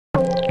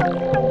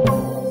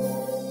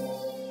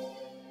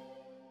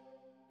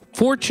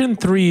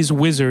Fortune3's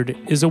Wizard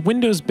is a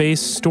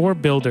Windows-based store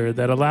builder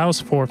that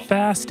allows for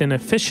fast and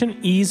efficient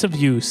ease of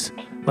use,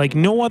 like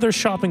no other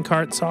shopping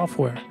cart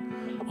software,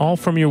 all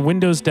from your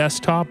Windows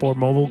desktop or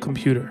mobile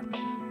computer.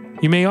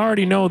 You may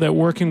already know that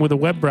working with a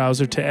web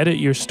browser to edit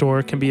your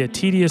store can be a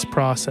tedious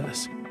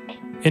process.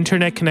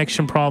 Internet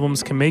connection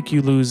problems can make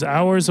you lose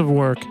hours of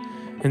work,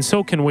 and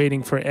so can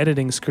waiting for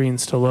editing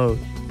screens to load.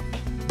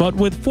 But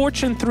with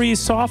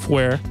Fortune3's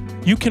software,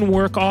 you can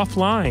work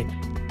offline,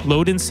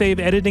 load and save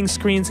editing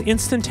screens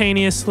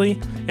instantaneously,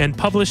 and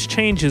publish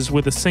changes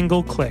with a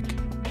single click.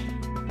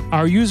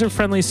 Our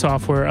user-friendly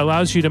software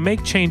allows you to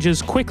make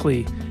changes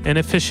quickly and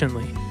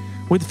efficiently,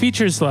 with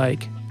features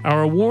like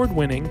our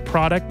award-winning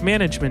product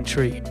management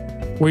tree,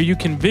 where you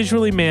can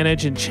visually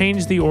manage and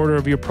change the order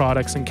of your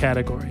products and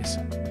categories.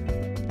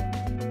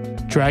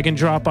 Drag and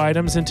drop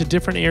items into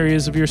different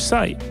areas of your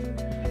site.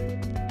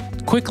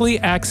 Quickly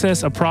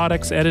access a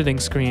product's editing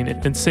screen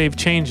and save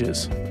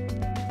changes.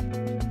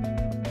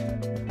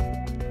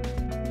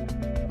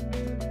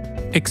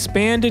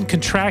 Expand and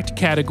contract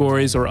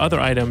categories or other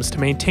items to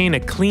maintain a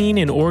clean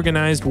and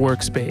organized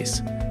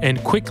workspace,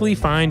 and quickly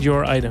find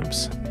your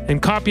items,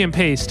 and copy and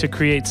paste to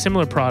create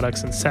similar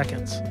products in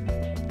seconds.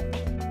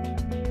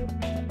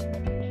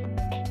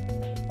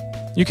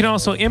 You can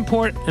also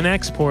import and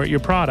export your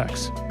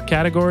products,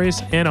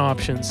 categories, and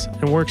options,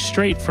 and work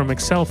straight from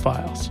Excel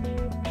files.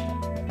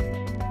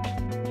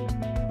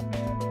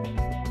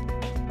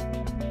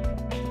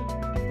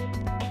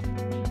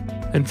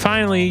 And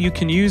finally, you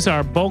can use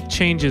our bulk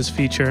changes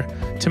feature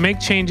to make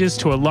changes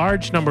to a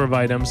large number of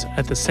items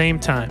at the same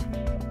time.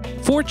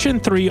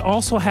 Fortune3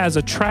 also has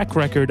a track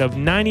record of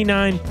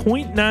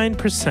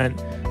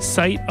 99.9%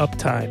 site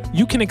uptime.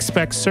 You can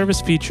expect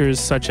service features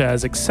such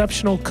as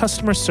exceptional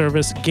customer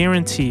service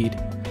guaranteed,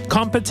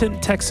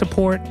 competent tech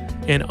support,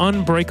 and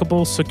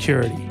unbreakable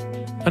security.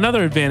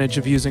 Another advantage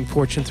of using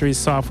Fortune3's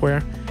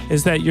software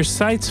is that your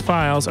site's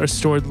files are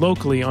stored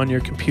locally on your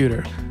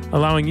computer,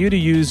 allowing you to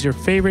use your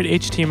favorite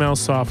HTML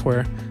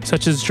software,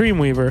 such as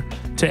Dreamweaver,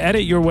 to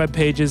edit your web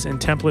pages and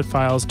template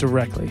files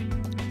directly.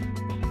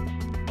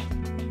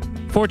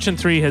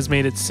 Fortune3 has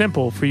made it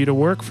simple for you to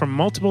work from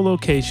multiple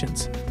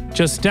locations.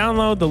 Just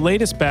download the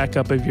latest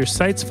backup of your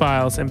site's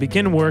files and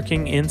begin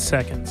working in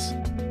seconds.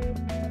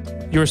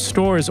 Your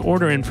store's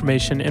order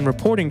information and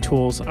reporting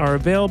tools are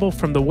available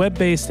from the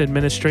web-based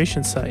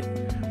administration site,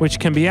 which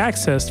can be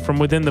accessed from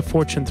within the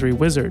Fortune3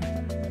 Wizard,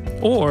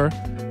 or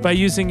by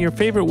using your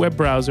favorite web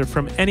browser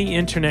from any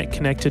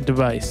internet-connected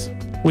device.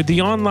 With the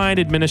online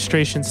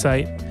administration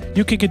site,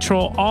 you can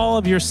control all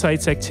of your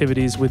site's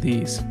activities with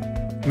ease.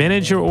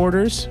 Manage your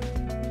orders,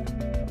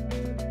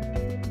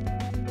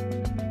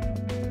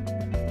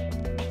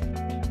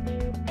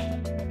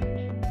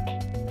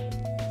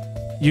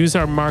 use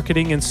our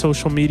marketing and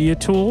social media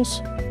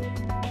tools,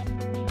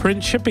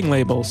 print shipping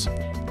labels,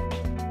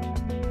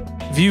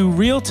 view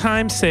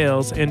real-time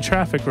sales and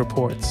traffic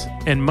reports,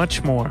 and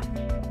much more.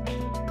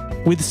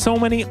 With so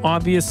many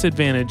obvious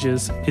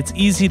advantages, it's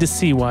easy to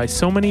see why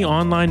so many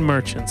online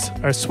merchants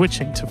are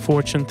switching to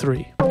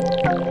Fortune3.